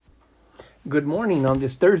Good morning on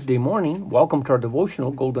this Thursday morning. Welcome to our devotional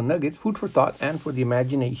Golden Nuggets, food for thought and for the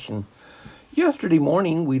imagination. Yesterday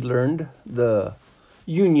morning, we learned the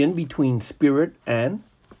union between spirit and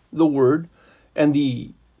the word, and the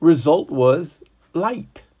result was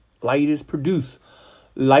light. Light is produced.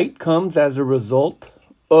 Light comes as a result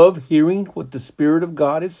of hearing what the Spirit of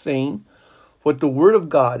God is saying, what the Word of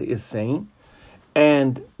God is saying,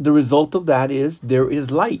 and the result of that is there is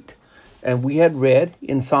light. And we had read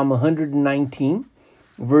in Psalm 119,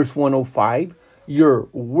 verse 105, your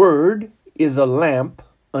word is a lamp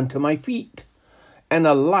unto my feet and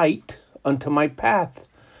a light unto my path.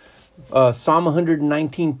 Psalm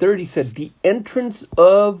 119:30 said, the entrance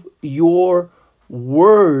of your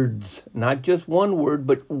words, not just one word,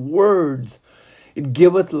 but words, it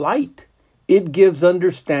giveth light. It gives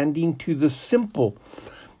understanding to the simple.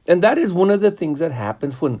 And that is one of the things that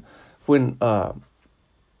happens when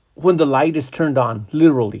the light is turned on,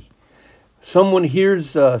 literally. Someone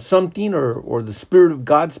hears something or the Spirit of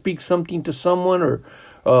God speaks something to someone, or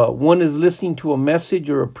one is listening to a message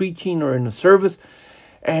or a preaching or in a service,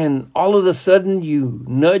 and all of a sudden you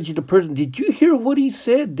nudge the person. Did you hear what he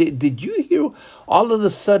said? Did you hear? All of a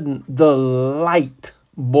sudden the light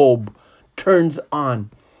bulb turns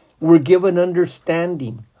on. We're given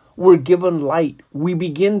understanding. We're given light. We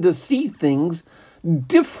begin to see things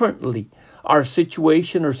differently. Our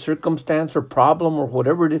situation or circumstance or problem or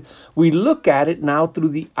whatever it is, we look at it now through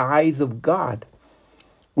the eyes of God.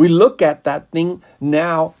 We look at that thing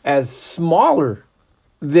now as smaller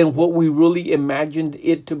than what we really imagined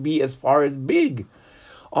it to be as far as big.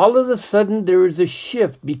 All of a sudden there is a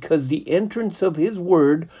shift because the entrance of His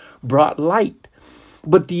Word brought light.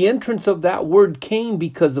 But the entrance of that Word came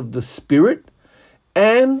because of the Spirit,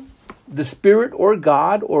 and the Spirit or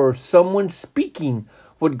God or someone speaking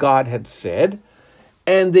what God had said,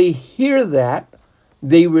 and they hear that,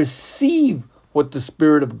 they receive what the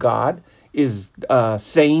Spirit of God is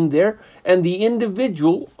saying there, and the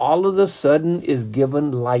individual all of a sudden is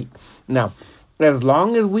given light. Now, as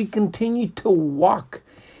long as we continue to walk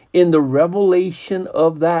in the revelation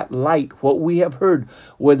of that light, what we have heard,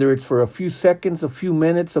 whether it's for a few seconds, a few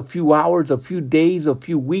minutes, a few hours, a few days, a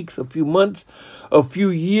few weeks, a few months, a few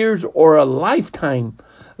years, or a lifetime,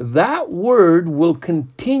 that word will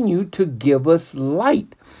continue to give us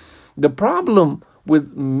light. The problem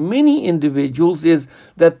with many individuals is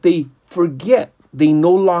that they forget, they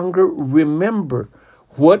no longer remember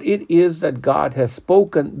what it is that God has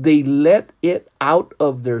spoken. They let it out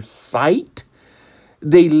of their sight.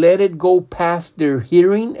 They let it go past their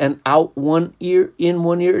hearing and out one ear, in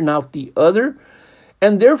one ear and out the other.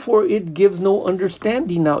 And therefore it gives no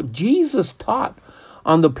understanding. Now, Jesus taught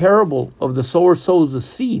on the parable of the sower sows the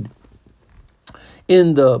seed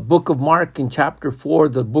in the book of Mark in chapter 4,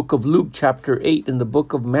 the book of Luke chapter 8, and the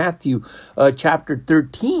book of Matthew chapter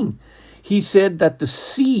 13. He said that the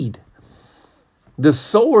seed, the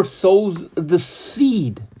sower sows the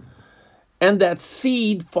seed, and that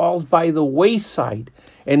seed falls by the wayside.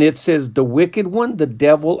 And it says the wicked one, the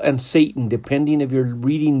devil, and Satan, depending if you're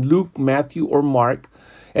reading Luke, Matthew, or Mark.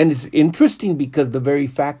 And it's interesting because the very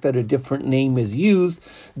fact that a different name is used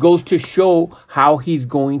goes to show how he's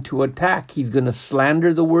going to attack. He's going to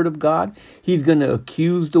slander the Word of God. He's going to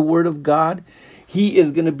accuse the Word of God. He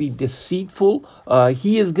is going to be deceitful.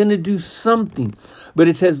 He is going to do something. But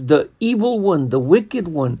it says the evil one, the wicked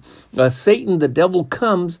one, Satan, the devil,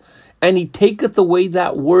 comes and he taketh away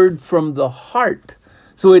that word from the heart,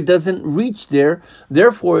 so it doesn't reach there.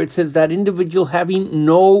 Therefore, it says that individual having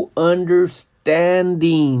no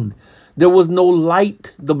understanding. There was no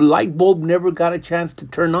light. The light bulb never got a chance to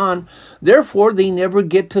turn on. Therefore, they never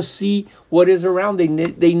get to see what is around.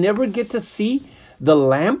 They never get to see the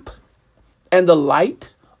lamp and the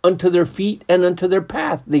light unto their feet and unto their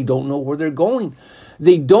path. They don't know where they're going.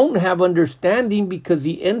 They don't have understanding because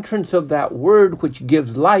the entrance of that word, which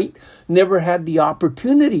gives light, never had the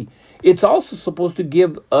opportunity. It's also supposed to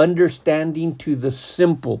give understanding to the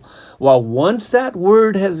simple. Well, once that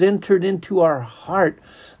word has entered into our heart,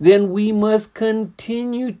 then we must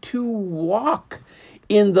continue to walk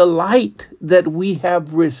in the light that we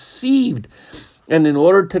have received. And in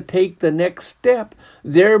order to take the next step,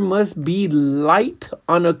 there must be light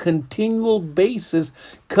on a continual basis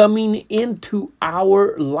coming into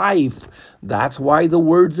our life. That's why the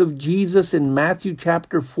words of Jesus in Matthew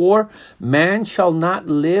chapter 4, man shall not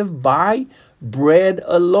live by bread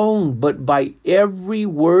alone, but by every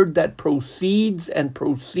word that proceeds and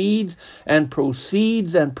proceeds and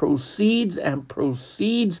proceeds and proceeds and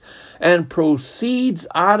proceeds and proceeds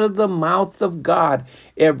out of the mouth of God.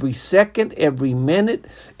 Every second, every minute,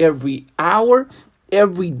 every hour,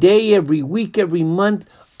 every day, every week, every month,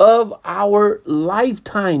 of our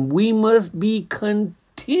lifetime. We must be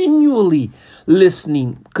continually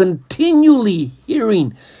listening, continually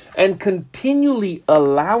hearing, and continually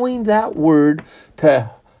allowing that word to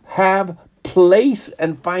have place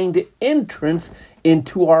and find entrance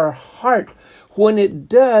into our heart. When it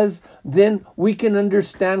does, then we can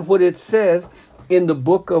understand what it says in the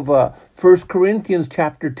book of 1 Corinthians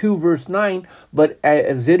chapter 2, verse 9. But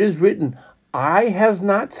as it is written, eye has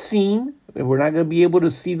not seen, we're not going to be able to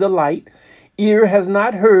see the light. Ear has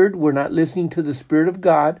not heard, we're not listening to the Spirit of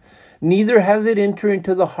God. Neither has it entered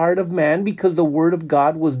into the heart of man, because the word of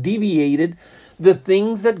God was deviated, the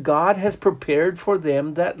things that God has prepared for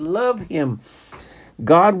them that love him.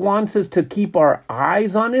 God wants us to keep our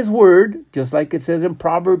eyes on his word, just like it says in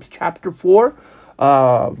Proverbs chapter 4,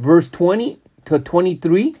 verse 20 to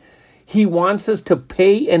 23. He wants us to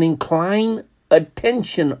pay and incline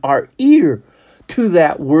attention, our ear, to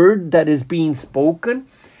that word that is being spoken.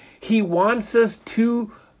 He wants us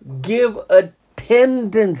to give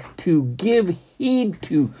attendance to, give heed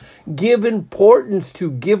to, give importance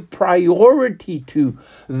to, give priority to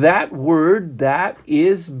that word that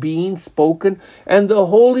is being spoken. And the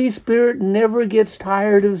Holy Spirit never gets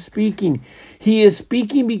tired of speaking. He is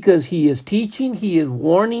speaking because he is teaching, he is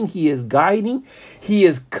warning, he is guiding, he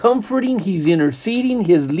is comforting, he's interceding,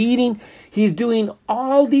 he's leading, he's doing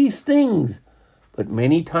all these things. But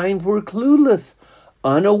many times we're clueless,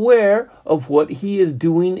 unaware of what he is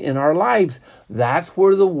doing in our lives. That's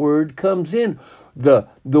where the word comes in. The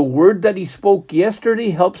word that he spoke yesterday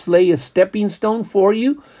helps lay a stepping stone for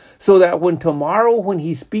you, so that when tomorrow, when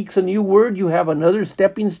he speaks a new word, you have another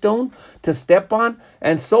stepping stone to step on,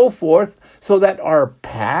 and so forth, so that our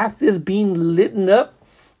path is being lit up.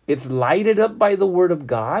 It's lighted up by the word of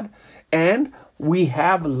God, and we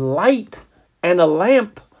have light and a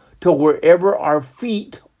lamp to wherever our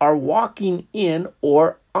feet are walking in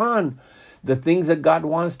or on, the things that God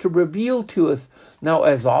wants to reveal to us. Now,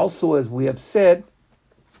 as we have said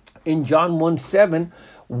in John 1:7,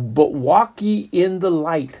 but walk ye in the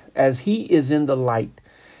light as he is in the light.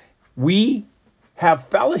 We have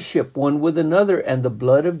fellowship one with another, and the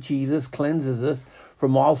blood of Jesus cleanses us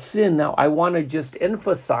from all sin. Now, I want to just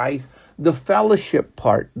emphasize the fellowship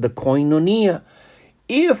part, the koinonia.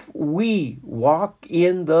 If we walk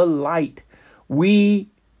in the light, we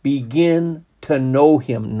begin to know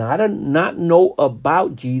him, not know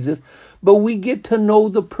about Jesus, but we get to know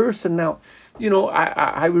the person. Now,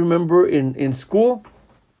 I remember in school,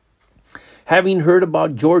 having heard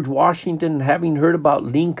about George Washington, having heard about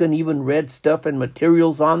Lincoln, even read stuff and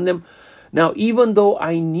materials on them. Now, even though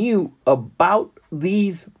I knew about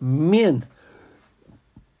these men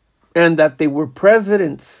and that they were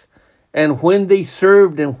presidents and when they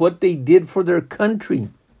served and what they did for their country,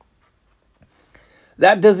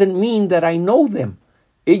 that doesn't mean that I know them.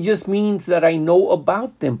 It just means that I know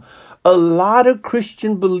about them. A lot of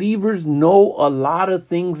Christian believers know a lot of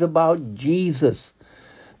things about Jesus.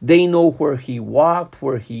 They know where he walked,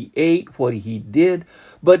 where he ate, what he did,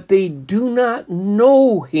 but they do not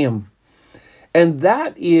know him. And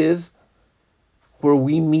that is where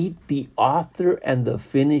we meet the author and the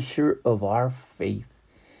finisher of our faith,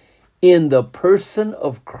 in the person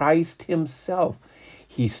of Christ himself.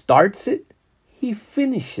 He starts it, he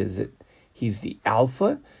finishes it. He's the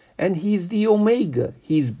Alpha and he's the Omega.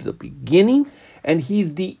 He's the beginning and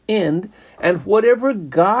he's the end. And whatever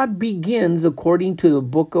God begins, according to the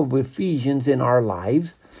book of Ephesians in our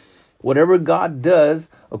lives, whatever God does,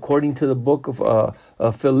 according to the book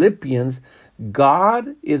of Philippians,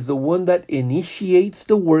 God is the one that initiates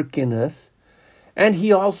the work in us, and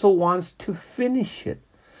he also wants to finish it.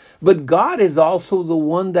 But God is also the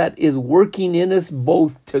one that is working in us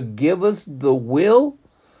both to give us the will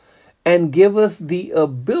and give us the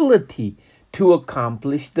ability to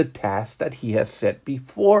accomplish the task that he has set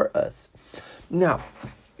before us. Now,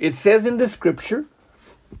 it says in the scripture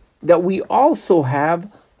that we also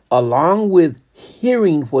have, along with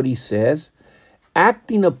hearing what he says,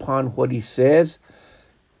 acting upon what he says,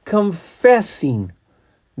 confessing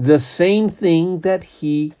the same thing that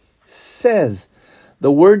he says.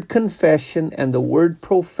 The word confession and the word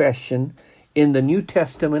profession in the New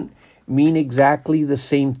Testament mean exactly the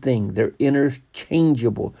same thing. They're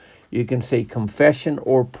interchangeable. You can say confession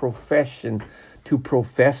or profession. To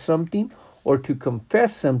profess something or to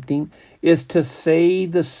confess something is to say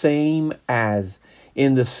the same as,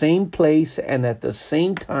 in the same place and at the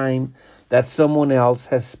same time that someone else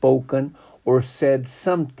has spoken or said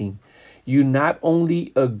something. You not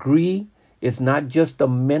only agree, it's not just a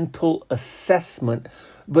mental assessment,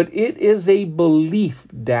 but it is a belief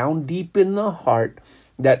down deep in the heart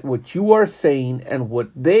that what you are saying and what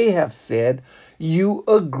they have said, you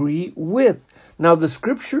agree with. Now, the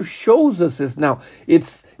scripture shows us this. Now,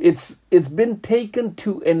 it's been taken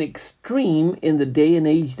to an extreme in the day and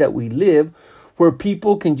age that we live, where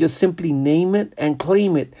people can just simply name it and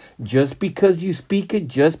claim it. Just because you speak it,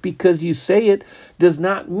 just because you say it, does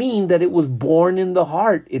not mean that it was born in the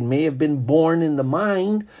heart. It may have been born in the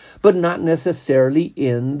mind, but not necessarily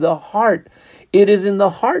in the heart. It is in the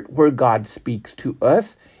heart where God speaks to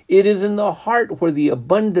us. It is in the heart where the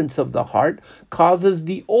abundance of the heart causes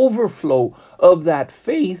the overflow of that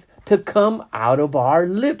faith to come out of our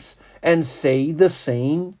lips and say the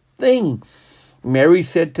same thing. Mary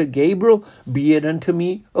said to Gabriel, "Be it unto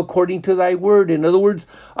me according to thy word." In other words,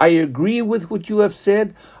 I agree with what you have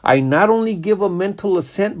said. I not only give a mental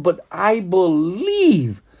assent, but I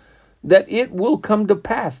believe that it will come to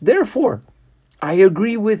pass. Therefore, I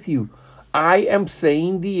agree with you. I am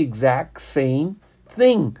saying the exact same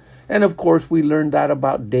thing. And of course, we learned that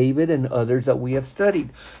about David and others that we have studied.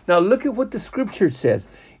 Now, look at what the scripture says.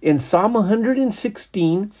 In Psalm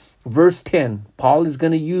 116, verse 10, Paul is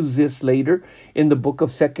going to use this later in the book of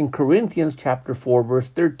 2 Corinthians, chapter 4, verse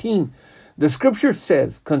 13. The scripture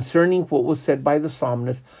says, concerning what was said by the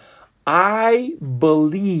psalmist, I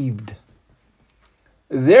believed,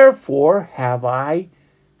 therefore have I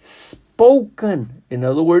spoken. In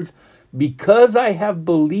other words, because I have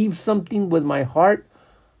believed something with my heart,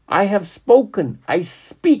 I have spoken. I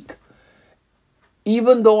speak.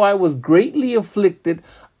 Even though I was greatly afflicted,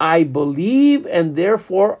 I believe, and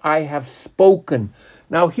therefore I have spoken.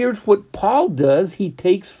 Now here's what Paul does. He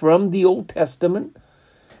takes from the Old Testament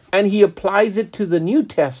and he applies it to the New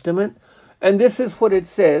Testament. And this is what it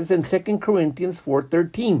says in 2 Corinthians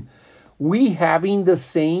 4:13. We having the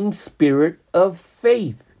same spirit of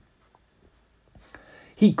faith.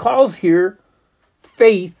 He calls here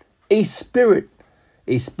faith a spirit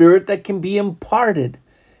that can be imparted,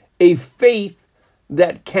 a faith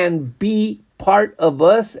that can be part of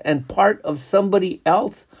us and part of somebody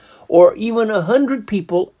else, or even 100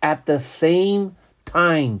 people at the same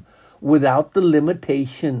time, without the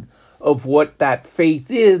limitation of what that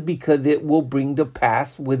faith is, because it will bring to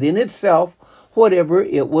pass within itself whatever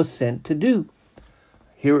it was sent to do.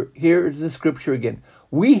 Here's the scripture again.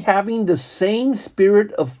 We having the same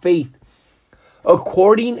spirit of faith,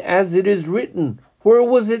 according as it is written. Where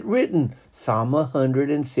was it written? Psalm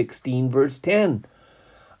 116, verse 10.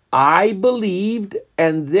 I believed,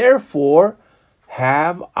 and therefore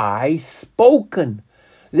have I spoken.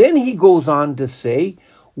 Then he goes on to say,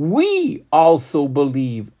 we also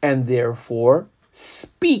believe, and therefore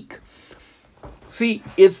speak. See,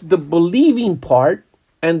 it's the believing part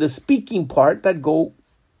and the speaking part that go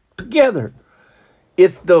together.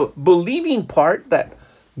 It's the believing part that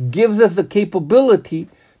gives us the capability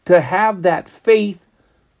to have that faith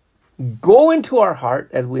go into our heart,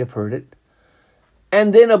 as we have heard it,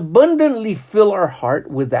 and then abundantly fill our heart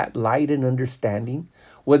with that light and understanding,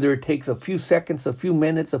 whether it takes a few seconds, a few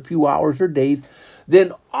minutes, a few hours or days.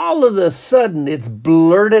 Then all of a sudden it's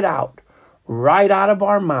blurted out, right out of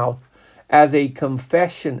our mouth, as a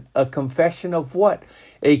confession. A confession of what?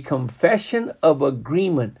 A confession of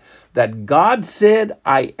agreement that God said,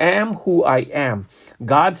 I am who I am.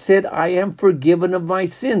 God said, I am forgiven of my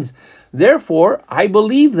sins. Therefore, I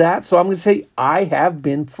believe that. So I'm going to say, I have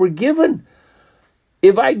been forgiven.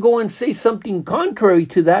 If I go and say something contrary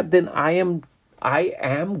to that, then I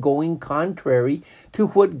am going contrary to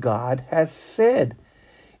what God has said.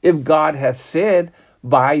 If God has said,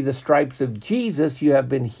 by the stripes of Jesus, you have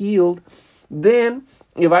been healed, then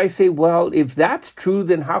if I say, well, if that's true,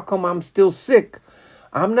 then how come I'm still sick?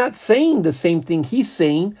 I'm not saying the same thing he's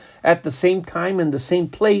saying at the same time in the same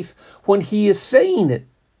place when he is saying it.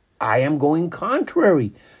 I am going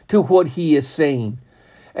contrary to what he is saying.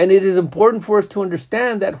 And it is important for us to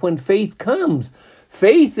understand that when faith comes,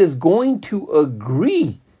 faith is going to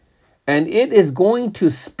agree, and it is going to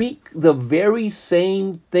speak the very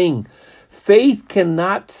same thing. Faith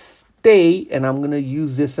cannot stay, and I'm going to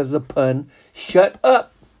use this as a pun, shut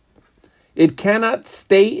up. It cannot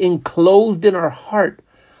stay enclosed in our heart.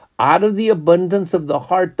 Out of the abundance of the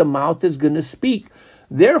heart, the mouth is going to speak.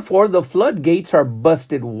 Therefore, the floodgates are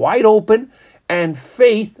busted wide open, and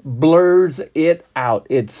faith blurs it out.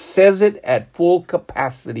 It says it at full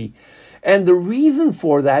capacity. And the reason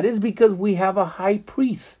for that is because we have a high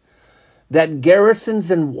priest that garrisons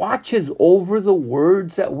and watches over the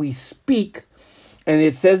words that we speak. And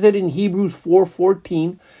it says it in Hebrews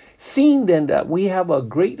 4:14, seeing then that we have a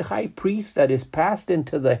great high priest that is passed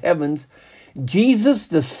into the heavens, Jesus,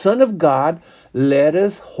 the Son of God, let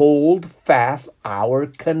us hold fast our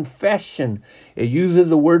confession. It uses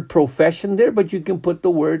the word profession there, but you can put the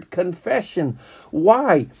word confession.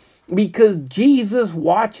 Why? Because Jesus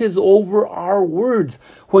watches over our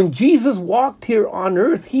words. When Jesus walked here on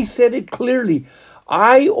earth, he said it clearly.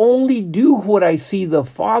 I only do what I see the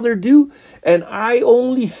Father do, and I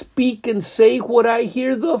only speak and say what I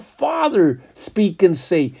hear the Father speak and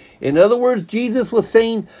say. In other words, Jesus was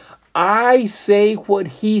saying, I say what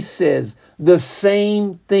he says, the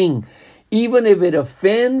same thing. Even if it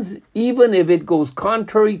offends, even if it goes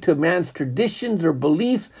contrary to man's traditions or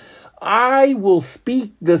beliefs, I will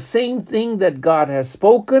speak the same thing that God has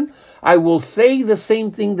spoken. I will say the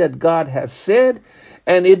same thing that God has said.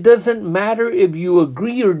 And it doesn't matter if you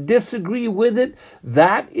agree or disagree with it.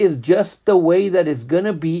 That is just the way that it's going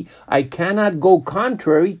to be. I cannot go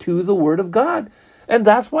contrary to the Word of God. And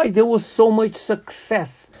that's why there was so much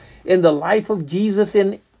success in the life of Jesus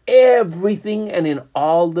in everything and in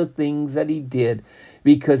all the things that he did,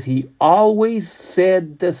 because he always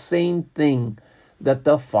said the same thing that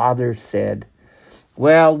the Father said.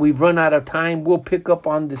 Well, we've run out of time. We'll pick up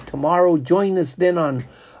on this tomorrow. Join us then on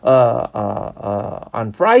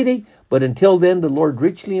Friday. But until then, the Lord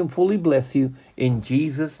richly and fully bless you. In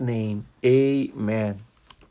Jesus' name, amen.